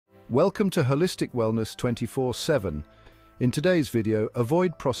Welcome to Holistic Wellness 24/7. In today's video,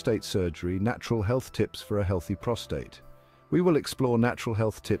 avoid prostate surgery, natural health tips for a healthy prostate. We will explore natural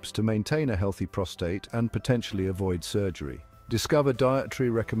health tips to maintain a healthy prostate and potentially avoid surgery. Discover dietary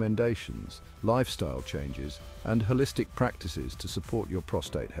recommendations, lifestyle changes, and holistic practices to support your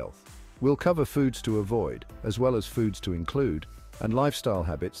prostate health. We'll cover foods to avoid, as well as foods to include, and lifestyle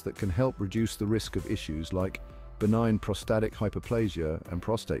habits that can help reduce the risk of issues like benign prostatic hyperplasia and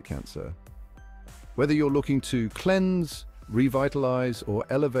prostate cancer. Whether you're looking to cleanse, revitalize, or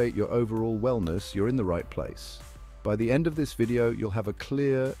elevate your overall wellness, you're in the right place. By the end of this video, you'll have a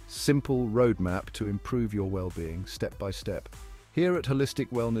clear, simple roadmap to improve your well-being step by step. Here at Holistic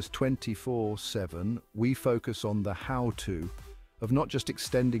Wellness 24/7, we focus on the how-to of not just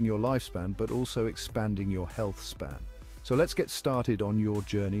extending your lifespan, but also expanding your health span. So let's get started on your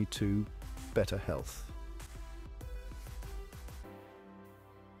journey to better health.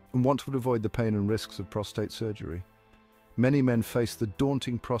 And want to avoid the pain and risks of prostate surgery. Many men face the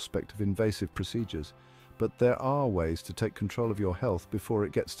daunting prospect of invasive procedures, but there are ways to take control of your health before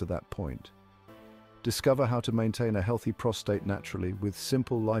it gets to that point. Discover how to maintain a healthy prostate naturally with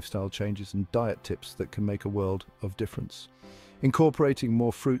simple lifestyle changes and diet tips that can make a world of difference. Incorporating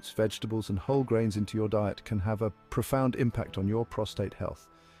more fruits, vegetables, and whole grains into your diet can have a profound impact on your prostate health.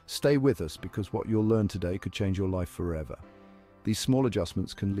 Stay with us because what you'll learn today could change your life forever. These small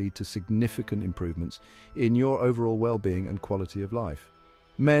adjustments can lead to significant improvements in your overall well-being and quality of life.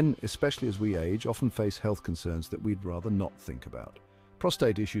 Men, especially as we age, often face health concerns that we'd rather not think about.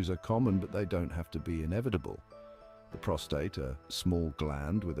 Prostate issues are common, but they don't have to be inevitable. The prostate, a small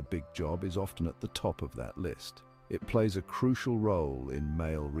gland with a big job, is often at the top of that list. It plays a crucial role in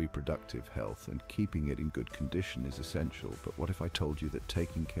male reproductive health, and keeping it in good condition is essential. But what if I told you that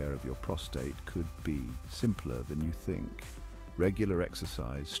taking care of your prostate could be simpler than you think? Regular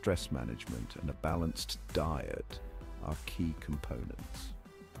exercise, stress management, and a balanced diet are key components.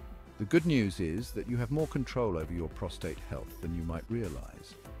 The good news is that you have more control over your prostate health than you might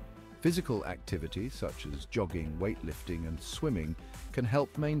realize. Physical activity such as jogging, weightlifting, and swimming can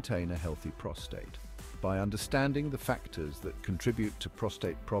help maintain a healthy prostate. By understanding the factors that contribute to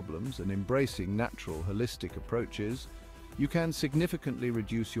prostate problems and embracing natural, holistic approaches, you can significantly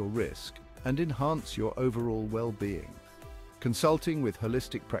reduce your risk and enhance your overall well-being. Consulting with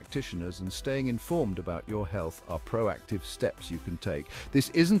holistic practitioners and staying informed about your health are proactive steps you can take. This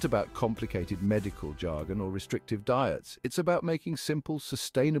isn't about complicated medical jargon or restrictive diets. It's about making simple,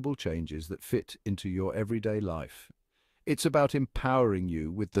 sustainable changes that fit into your everyday life. It's about empowering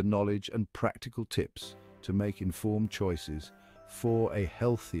you with the knowledge and practical tips to make informed choices for a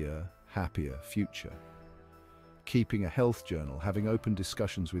healthier, happier future. Keeping a health journal, having open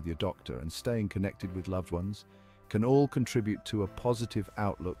discussions with your doctor, and staying connected with loved ones can all contribute to a positive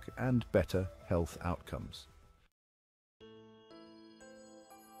outlook and better health outcomes.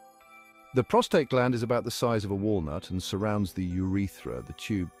 The prostate gland is about the size of a walnut and surrounds the urethra, the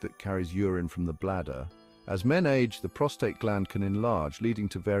tube that carries urine from the bladder. As men age, the prostate gland can enlarge, leading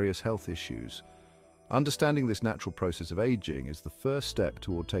to various health issues. Understanding this natural process of aging is the first step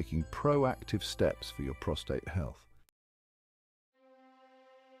toward taking proactive steps for your prostate health.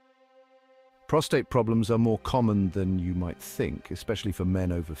 Prostate problems are more common than you might think, especially for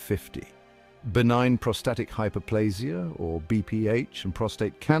men over 50. Benign prostatic hyperplasia, or BPH, and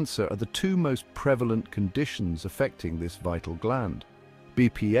prostate cancer are the two most prevalent conditions affecting this vital gland.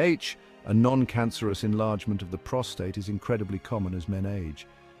 BPH, a non-cancerous enlargement of the prostate, is incredibly common as men age.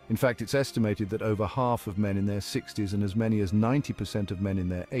 In fact, it's estimated that over half of men in their 60s and as many as 90% of men in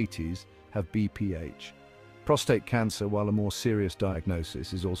their 80s have BPH. Prostate cancer, while a more serious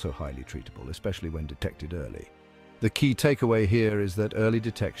diagnosis, is also highly treatable, especially when detected early. The key takeaway here is that early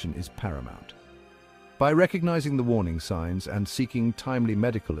detection is paramount. By recognizing the warning signs and seeking timely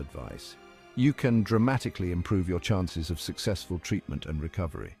medical advice, you can dramatically improve your chances of successful treatment and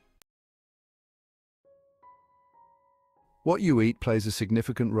recovery. What you eat plays a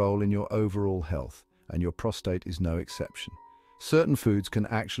significant role in your overall health, and your prostate is no exception. Certain foods can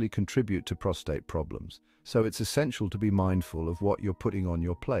actually contribute to prostate problems, so it's essential to be mindful of what you're putting on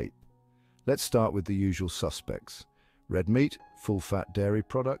your plate. Let's start with the usual suspects: red meat, full-fat dairy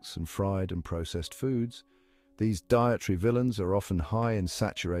products, and fried and processed foods. These dietary villains are often high in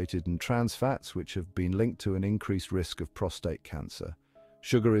saturated and trans fats, which have been linked to an increased risk of prostate cancer.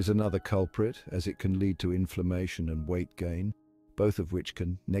 Sugar is another culprit, as it can lead to inflammation and weight gain, both of which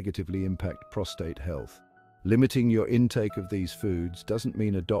can negatively impact prostate health. Limiting your intake of these foods doesn't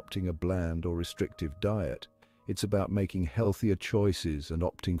mean adopting a bland or restrictive diet. It's about making healthier choices and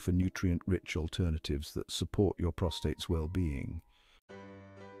opting for nutrient-rich alternatives that support your prostate's well-being.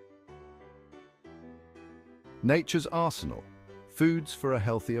 Nature's arsenal. Foods for a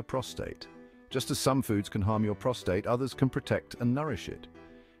healthier prostate. Just as some foods can harm your prostate, others can protect and nourish it.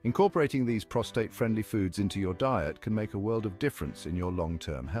 Incorporating these prostate-friendly foods into your diet can make a world of difference in your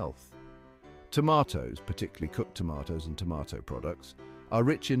long-term health. Tomatoes, particularly cooked tomatoes and tomato products, are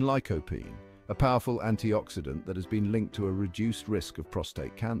rich in lycopene, a powerful antioxidant that has been linked to a reduced risk of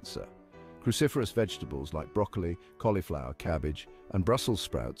prostate cancer. Cruciferous vegetables like broccoli, cauliflower, cabbage, and Brussels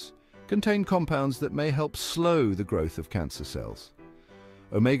sprouts contain compounds that may help slow the growth of cancer cells.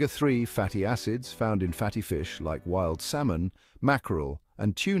 Omega-3 fatty acids found in fatty fish like wild salmon, mackerel,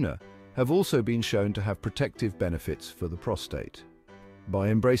 and tuna have also been shown to have protective benefits for the prostate. By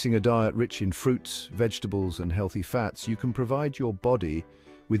embracing a diet rich in fruits, vegetables, and healthy fats, you can provide your body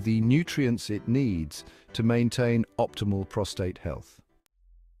with the nutrients it needs to maintain optimal prostate health.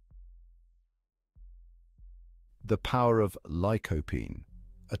 The power of lycopene,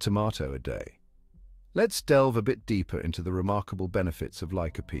 a tomato a day. Let's delve a bit deeper into the remarkable benefits of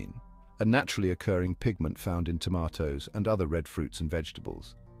lycopene, a naturally occurring pigment found in tomatoes and other red fruits and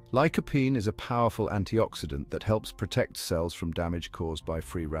vegetables. Lycopene is a powerful antioxidant that helps protect cells from damage caused by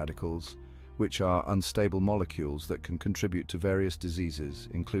free radicals, which are unstable molecules that can contribute to various diseases,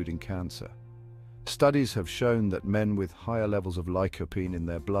 including cancer. Studies have shown that men with higher levels of lycopene in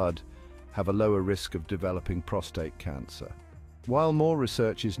their blood have a lower risk of developing prostate cancer. While more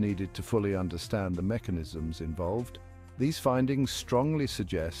research is needed to fully understand the mechanisms involved, these findings strongly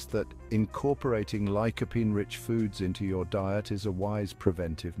suggest that incorporating lycopene-rich foods into your diet is a wise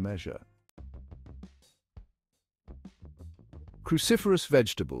preventive measure. Cruciferous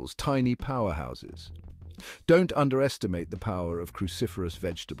vegetables, tiny powerhouses. Don't underestimate the power of cruciferous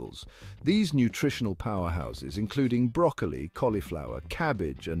vegetables. These nutritional powerhouses, including broccoli, cauliflower,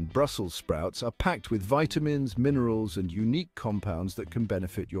 cabbage, and Brussels sprouts, are packed with vitamins, minerals, and unique compounds that can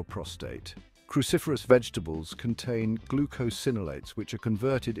benefit your prostate. Cruciferous vegetables contain glucosinolates, which are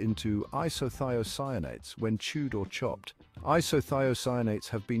converted into isothiocyanates when chewed or chopped. Isothiocyanates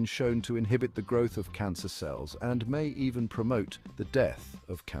have been shown to inhibit the growth of cancer cells and may even promote the death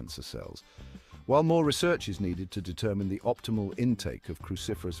of cancer cells. While more research is needed to determine the optimal intake of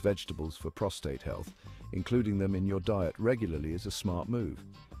cruciferous vegetables for prostate health, including them in your diet regularly is a smart move.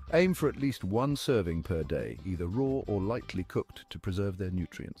 Aim for at least one serving per day, either raw or lightly cooked, to preserve their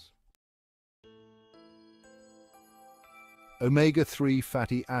nutrients. Omega-3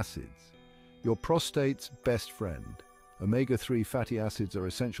 fatty acids, your prostate's best friend. Omega-3 fatty acids are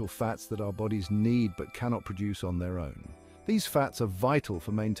essential fats that our bodies need but cannot produce on their own. These fats are vital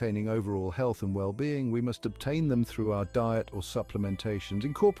for maintaining overall health and well-being. We must obtain them through our diet or supplementations.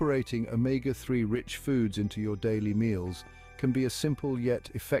 Incorporating omega-3 rich foods into your daily meals can be a simple yet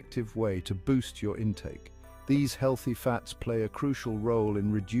effective way to boost your intake. These healthy fats play a crucial role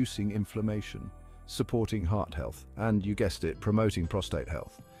in reducing inflammation, supporting heart health, and, you guessed it, promoting prostate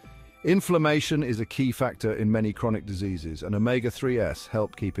health. Inflammation is a key factor in many chronic diseases, and omega-3s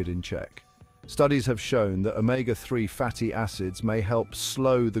help keep it in check. Studies have shown that omega-3 fatty acids may help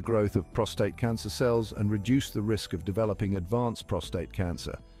slow the growth of prostate cancer cells and reduce the risk of developing advanced prostate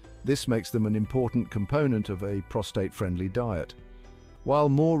cancer. This makes them an important component of a prostate-friendly diet. While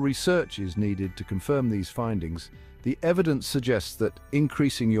more research is needed to confirm these findings, the evidence suggests that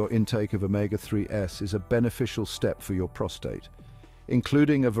increasing your intake of omega-3s is a beneficial step for your prostate.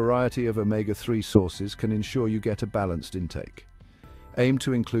 Including a variety of omega-3 sources can ensure you get a balanced intake. Aim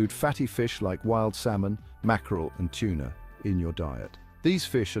to include fatty fish like wild salmon, mackerel, and tuna in your diet. These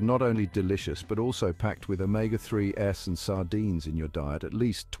fish are not only delicious but also packed with omega-3s and sardines in your diet at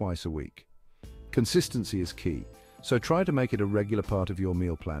least twice a week. Consistency is key, so try to make it a regular part of your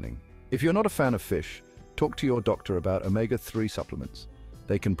meal planning. If you're not a fan of fish, talk to your doctor about omega-3 supplements.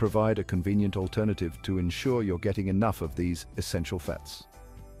 They can provide a convenient alternative to ensure you're getting enough of these essential fats.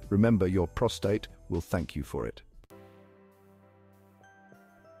 Remember, your prostate will thank you for it.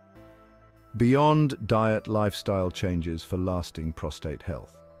 Beyond diet, lifestyle changes for lasting prostate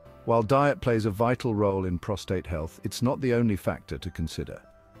health. While diet plays a vital role in prostate health, it's not the only factor to consider.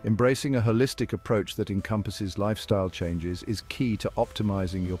 Embracing a holistic approach that encompasses lifestyle changes is key to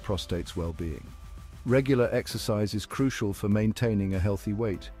optimizing your prostate's well-being. Regular exercise is crucial for maintaining a healthy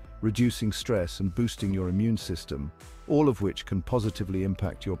weight, reducing stress, and boosting your immune system, all of which can positively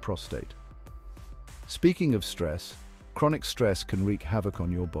impact your prostate. Speaking of stress, chronic stress can wreak havoc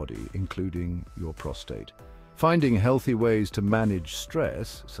on your body, including your prostate. Finding healthy ways to manage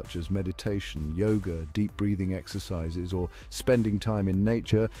stress, such as meditation, yoga, deep breathing exercises, or spending time in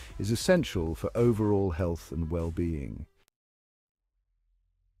nature, is essential for overall health and well-being.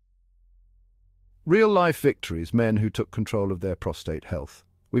 Real-life victories, men who took control of their prostate health.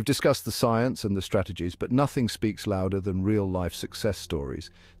 We've discussed the science and the strategies, but nothing speaks louder than real-life success stories.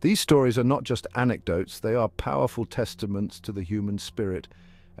 These stories are not just anecdotes, they are powerful testaments to the human spirit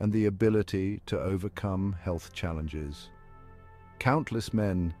and the ability to overcome health challenges. Countless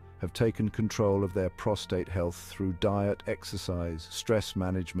men have taken control of their prostate health through diet, exercise, stress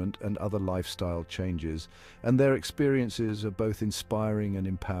management, and other lifestyle changes, and their experiences are both inspiring and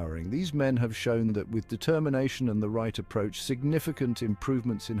empowering. These men have shown that with determination and the right approach, significant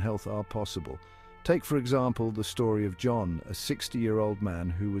improvements in health are possible. Take, for example, the story of John, a 60-year-old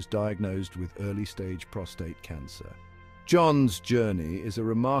man who was diagnosed with early-stage prostate cancer. John's journey is a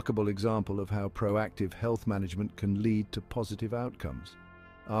remarkable example of how proactive health management can lead to positive outcomes.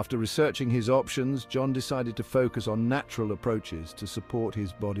 After researching his options, John decided to focus on natural approaches to support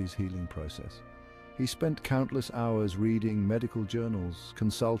his body's healing process. He spent countless hours reading medical journals,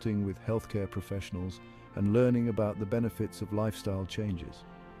 consulting with healthcare professionals, and learning about the benefits of lifestyle changes.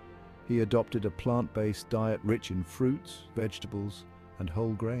 He adopted a plant-based diet rich in fruits, vegetables, and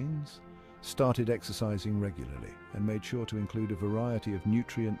whole grains, started exercising regularly, and made sure to include a variety of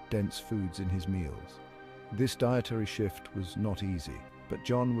nutrient-dense foods in his meals. This dietary shift was not easy, but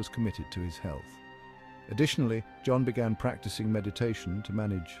John was committed to his health. Additionally, John began practicing meditation to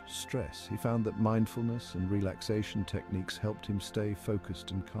manage stress. He found that mindfulness and relaxation techniques helped him stay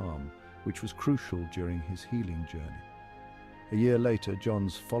focused and calm, which was crucial during his healing journey. A year later,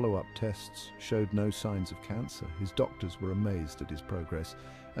 John's follow-up tests showed no signs of cancer. His doctors were amazed at his progress,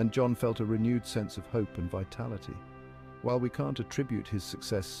 and John felt a renewed sense of hope and vitality. While we can't attribute his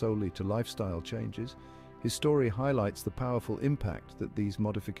success solely to lifestyle changes, his story highlights the powerful impact that these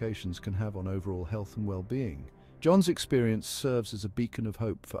modifications can have on overall health and well-being. John's experience serves as a beacon of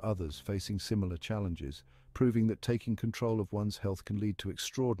hope for others facing similar challenges, proving that taking control of one's health can lead to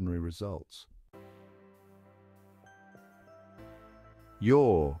extraordinary results.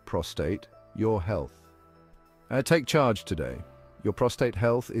 Your prostate, your health. Take charge today. Your prostate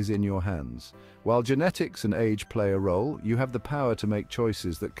health is in your hands. While genetics and age play a role, you have the power to make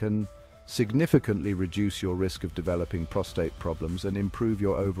choices that can significantly reduce your risk of developing prostate problems and improve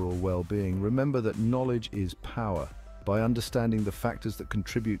your overall well-being. Remember that knowledge is power. By understanding the factors that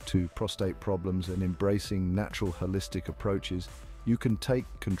contribute to prostate problems and embracing natural holistic approaches, you can take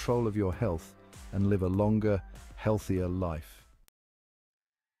control of your health and live a longer, healthier life.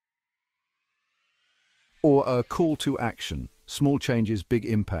 Or a call to action. Small changes, big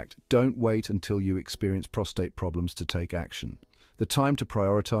impact. Don't wait until you experience prostate problems to take action. The time to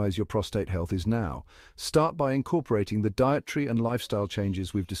prioritize your prostate health is now. Start by incorporating the dietary and lifestyle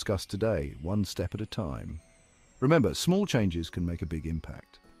changes we've discussed today, one step at a time. Remember, small changes can make a big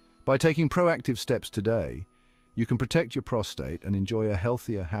impact. By taking proactive steps today, you can protect your prostate and enjoy a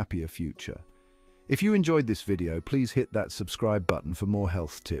healthier, happier future. If you enjoyed this video, please hit that subscribe button for more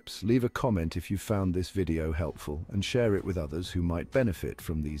health tips. Leave a comment if you found this video helpful and share it with others who might benefit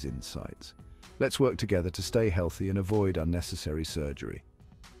from these insights. Let's work together to stay healthy and avoid unnecessary surgery.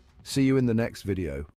 See you in the next video.